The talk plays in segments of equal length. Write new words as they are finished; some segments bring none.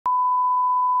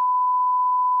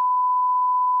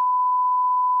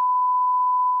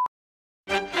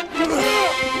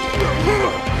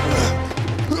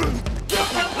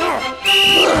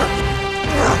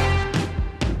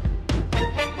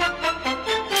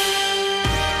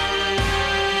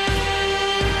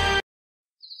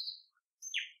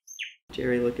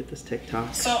Jerry, look at this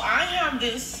TikTok. So I have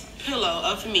this pillow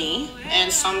of me,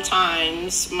 and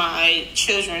sometimes my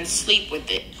children sleep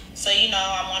with it. So, you know,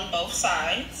 I'm on both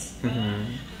sides.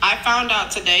 Mm-hmm. I found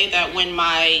out today that when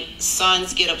my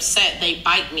sons get upset, they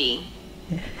bite me.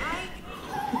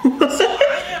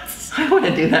 I want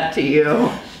to do that to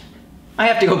you. I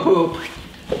have to go poop.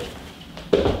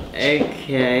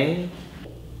 Okay.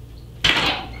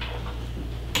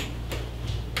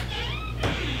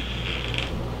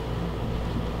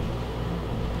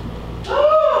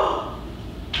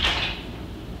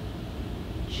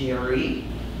 Jerry?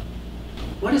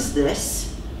 What is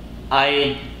this?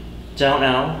 I don't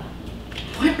know.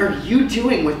 What are you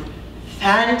doing with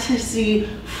fantasy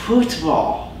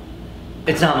football?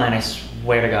 It's not mine, I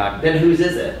swear to God. Then whose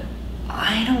is it?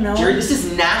 I don't know. Jerry, this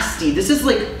is nasty. This is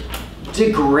like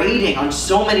degrading on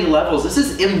so many levels. This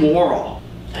is immoral.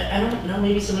 I don't know,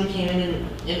 maybe someone came in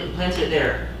and planted it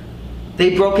there.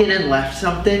 They broke in and left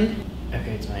something?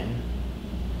 Okay, it's mine.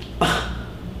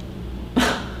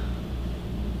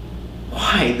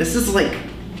 Why? This is like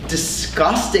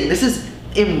disgusting. This is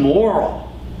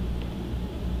immoral.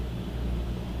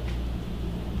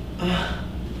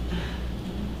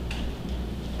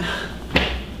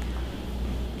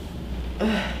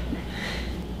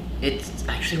 It's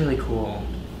actually really cool.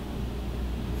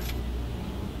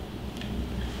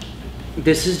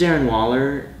 This is Darren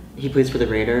Waller. He plays for the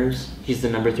Raiders. He's the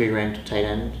number 3 ranked tight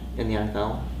end in the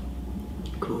NFL.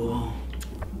 Cool.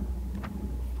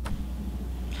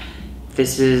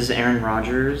 This is Aaron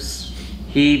Rodgers.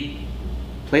 He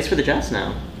plays for the Jets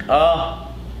now.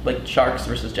 Oh, like Sharks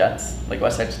versus Jets, like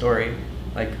West Side Story,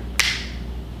 like.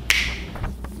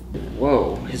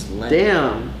 Whoa, his leg.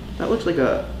 Damn, that looks like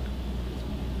a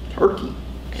turkey.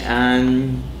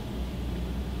 And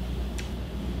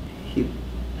He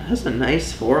has a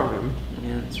nice forearm.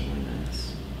 yeah, it's really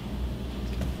nice.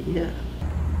 Yeah.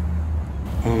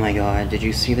 Oh my God, did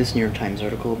you see this New York Times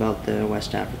article about the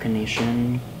West African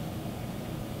nation?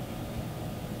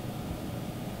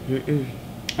 Mm-mm.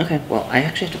 Okay, well, I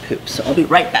actually have to poop, so I'll be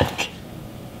right back.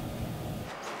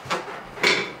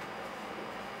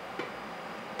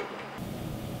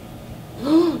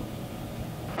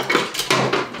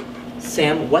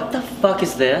 Sam, what the fuck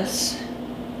is this?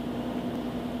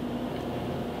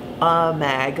 A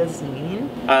magazine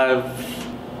Of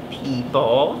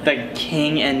people. the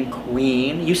king and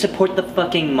queen? You support the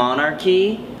fucking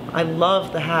monarchy? I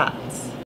love the hat.